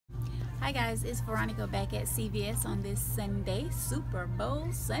Hi guys, it's Veronica back at CVS on this Sunday, Super Bowl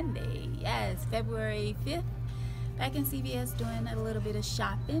Sunday. Yes, February 5th. Back in CVS doing a little bit of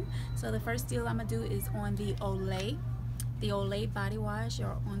shopping. So the first deal I'm going to do is on the Olay. The Olay body wash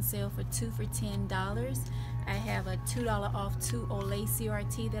are on sale for 2 for $10. I have a $2 off 2 Olay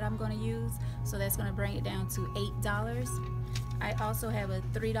CRT that I'm going to use. So that's going to bring it down to $8. I also have a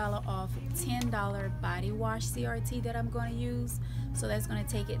 $3 off $10 body wash CRT that I'm going to use. So that's going to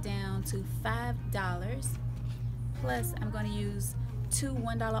take it down to $5. Plus I'm going to use 2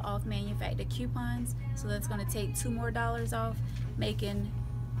 $1 off manufacturer coupons. So that's going to take $2 more off, making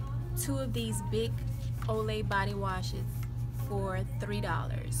 2 of these big Olay body washes for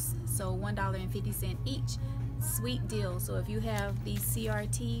 $3. So $1.50 each. Sweet deal. So if you have these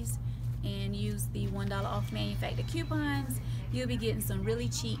CRTs and use the $1 off manufacturer coupons, you'll be getting some really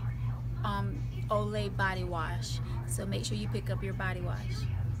cheap Olay body wash. So make sure you pick up your body wash.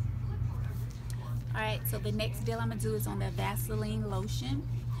 Alright, so the next deal I'm going to do is on the Vaseline lotion.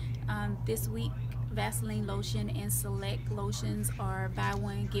 This week, Vaseline lotion and select lotions are buy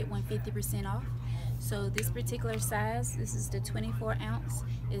one, get one 50% off. So this particular size, this is the 24 ounce,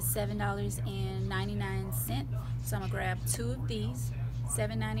 is $7.99. So I'm going to grab 2 of these.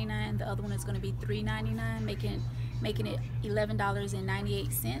 $7.99. The other one is going to be $3.99, making it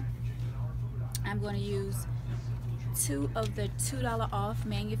 $11.98. I'm going to use 2 of the $2 off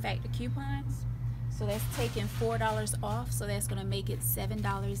manufacturer coupons. So that's taking $4 off. So that's going to make it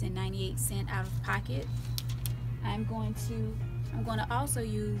 $7.98 out of pocket. I'm going to also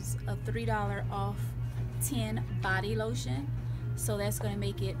use a $3 off 10 body lotion. So that's going to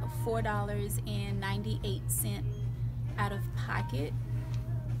make it $4.98 out of pocket.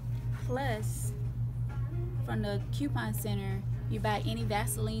 Plus, from the coupon center, you buy any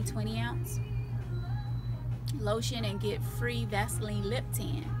Vaseline 20 ounce lotion and get free Vaseline lip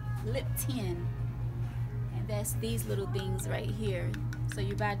tint. And that's these little things right here. So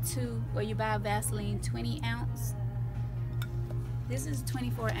you buy 2, or you buy Vaseline 20 ounce. This is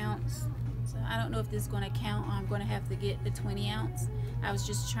 24 ounce. So I don't know if this is going to count, or I'm going to have to get the 20 ounce. I was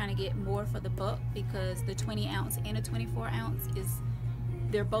just trying to get more for the buck because the 20 ounce and the 24 ounce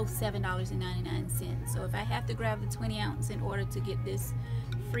they're both $7.99. So if I have to grab the 20 ounce in order to get this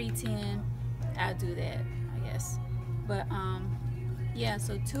free 10, I'll do that, I guess. But yeah,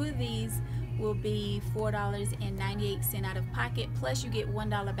 so 2 of these will be $4.98 out of pocket, plus you get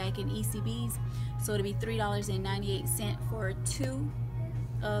 $1 back in ECBs. So it'll be $3.98 for 2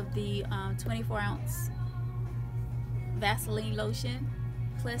 of the 24 ounce Vaseline lotion,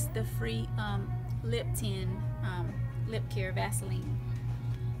 plus the free lip tint, lip care Vaseline.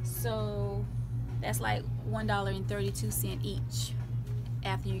 So that's like $1.32 each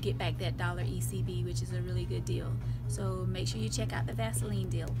after you get back that $1 ECB, which is a really good deal. So make sure you check out the Vaseline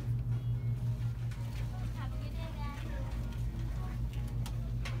deal.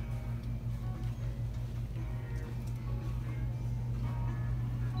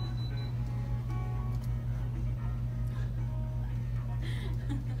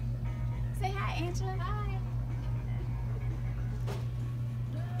 Say hi, Angela. Hi.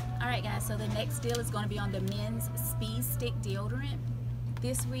 Alright guys, so the next deal is going to be on the men's Speed Stick deodorant.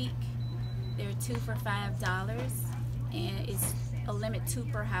 This week, they're 2 for $5, and it's a limit 2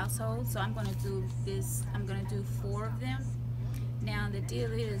 per household. So I'm going to do this, I'm going to do 4 of them. Now the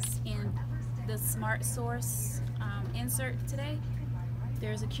deal is in the Smart Source insert today.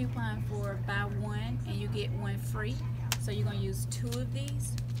 There's a coupon for buy 1 and you get 1 free. So you're going to use 2 of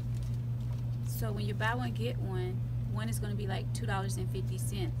these. So when you buy 1, get 1 is going to be like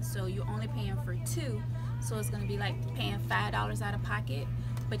 $2.50. So you're only paying for 2. So it's going to be like paying $5 out of pocket,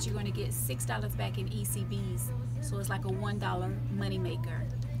 but you're going to get $6 back in ECBs. So it's like a $1 money maker.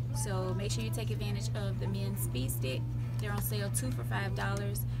 So make sure you take advantage of the men's Speed Stick. They're on sale 2 for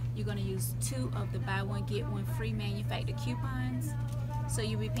 $5. You're going to use 2 of the buy 1 get 1 free manufacturer coupons. So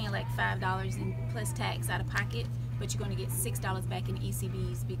you'll be paying like $5 in plus tax out of pocket, but you're going to get $6 back in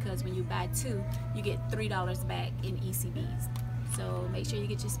ECBs, because when you buy 2, you get $3 back in ECBs. So make sure you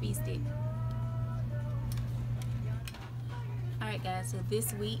get your Speed Stick. Alright guys, so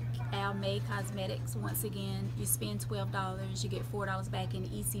this week, Almay Cosmetics, once again, you spend $12, you get $4 back in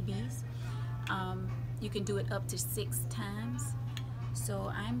ECBs. You can do it up to 6 times.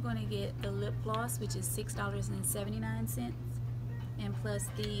 So I'm going to get the lip gloss, which is $6.79, and plus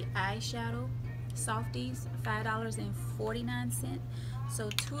the eyeshadow softies, $5.49. So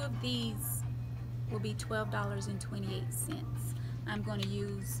 2 of these will be $12.28. I'm going to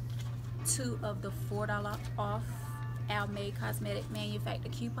use 2 of the $4 off Almay Cosmetic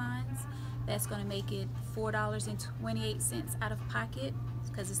manufacturer coupons. That's going to make it $4.28 out of pocket.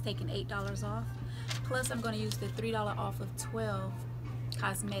 because it's taking $8 off. Plus I'm going to use the $3 off of 12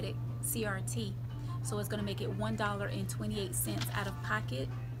 cosmetic CRT. So it's going to make it $1.28 out of pocket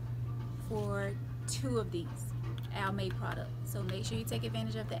for 2 of these Almay products. So make sure you take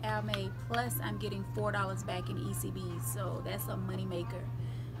advantage of the Almay. Plus I'm getting $4 back in ECBs, so that's a money maker.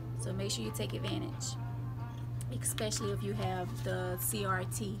 So make sure you take advantage, especially if you have the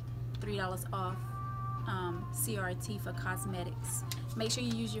CRT, $3 off CRT for cosmetics. Make sure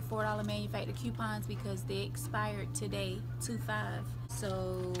you use your $4 manufacturer coupons because they expired today, 2/5.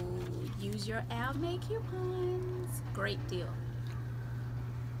 So use your Almay coupons. Great deal.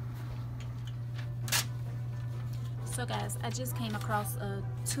 So guys, I just came across a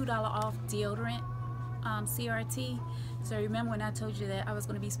 $2 off deodorant CRT. So remember when I told you that I was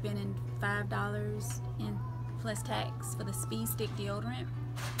going to be spending $5 in plus tax for the Speed Stick deodorant?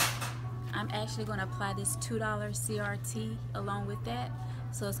 I'm actually going to apply this $2 CRT along with that.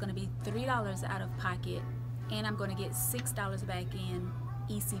 So it's going to be $3 out of pocket, and I'm going to get $6 back in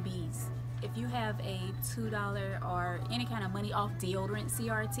ECBs. If you have a $2 or any kind of money off deodorant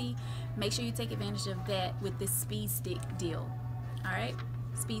CRT, make sure you take advantage of that with this Speed Stick deal. Alright?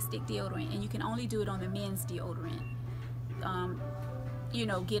 Speed Stick deodorant. And you can only do it on the men's deodorant. You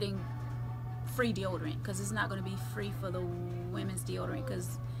know, getting free deodorant, because it's not going to be free for the women's deodorant,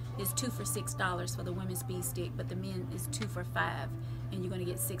 because it's 2 for $6 for the women's Speed Stick, but the men is 2 for $5, and you're going to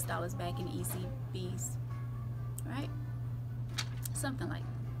get $6 back in ECBs. Right? Something like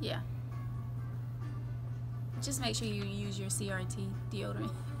that. Yeah. Just make sure you use your CRT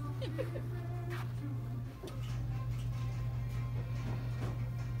deodorant.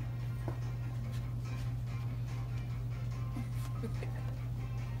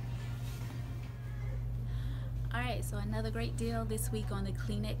 Alright, so another great deal this week on the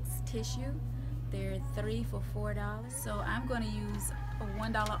Kleenex tissue. They're 3 for $4. So I'm going to use a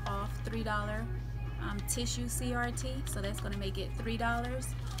 $1 off $3 tissue CRT. So that's going to make it $3.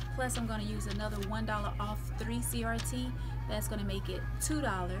 Plus I'm going to use another $1 off 3 CRT. That's going to make it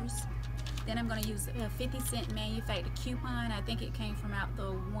 $2. Then I'm going to use a 50-cent manufacturer coupon. I think it came from out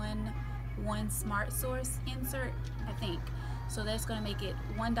the one Smart Source insert, I think. So that's going to make it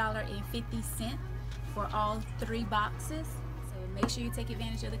 $1.50 for all 3 boxes. So make sure you take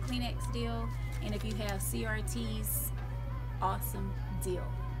advantage of the Kleenex deal. And if you have CRTs, awesome deal.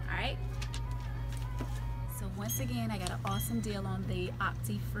 Alright? So once again, I got an awesome deal on the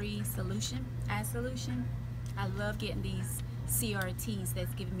Opti-Free solution, eye solution. I love getting these CRTs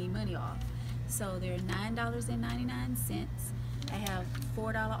that's giving me money off. So they're $9.99. I have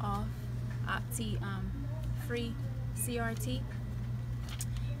 $4 off Opti-Free CRT.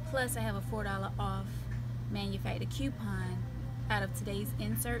 Plus I have a $4 off manufacturer coupon out of today's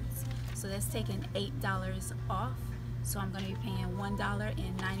inserts. So that's taking $8 off. So I'm going to be paying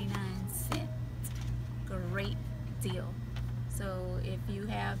 $1.99. Great deal. So if you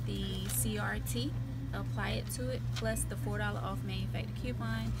have the CRT, apply it to it, plus the $4 off manufacturer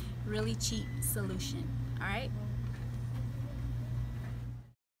coupon. Really cheap solution. Alright?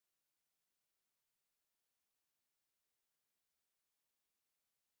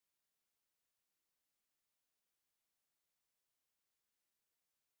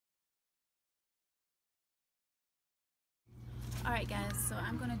 Alright guys, so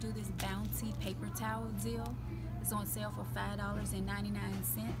I'm going to do this Bounty paper towel deal. It's on sale for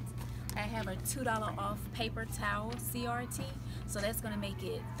 $5.99. I have a $2 off paper towel CRT, so that's going to make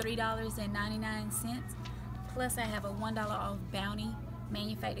it $3.99. Plus I have a $1 off Bounty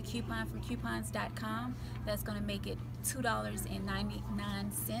manufacturer coupon from coupons.com. That's going to make it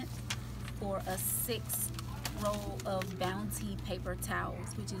 $2.99 for a 6 roll of Bounty paper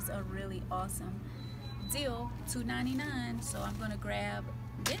towels, which is a really awesome deal. $2.99. So I'm going to grab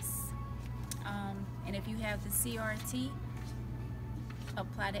this, and if you have the CRT,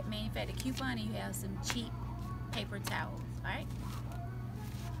 apply that manufacturer coupon and you have some cheap paper towels.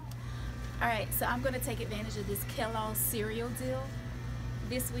 Alright, so I'm going to take advantage of this Kellogg's cereal deal.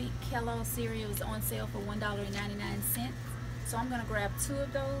 This week Kellogg's cereal is on sale for $1.99. So I'm going to grab 2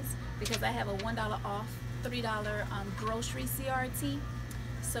 of those because I have a $1 off $3 grocery CRT.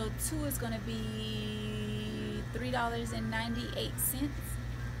 So 2 is going to be $3.98.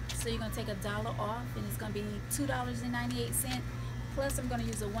 So you're going to take $1 off and it's going to be $2.98. Plus I'm going to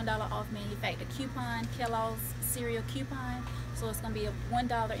use a $1 off manufacturer coupon, Kellogg's cereal coupon. So it's going to be a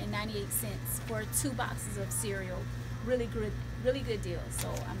 $1.98 for 2 boxes of cereal. Really good deal. So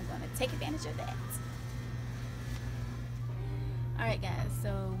I'm going to take advantage of that. Alright guys,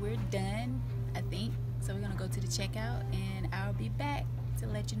 so we're done, I think. So we're going to go to the checkout and I'll be back to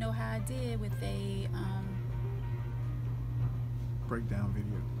let you know how I did with a breakdown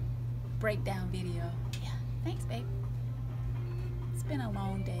video. Breakdown video. Yeah. Thanks, babe. It's been a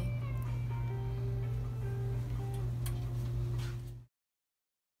long day.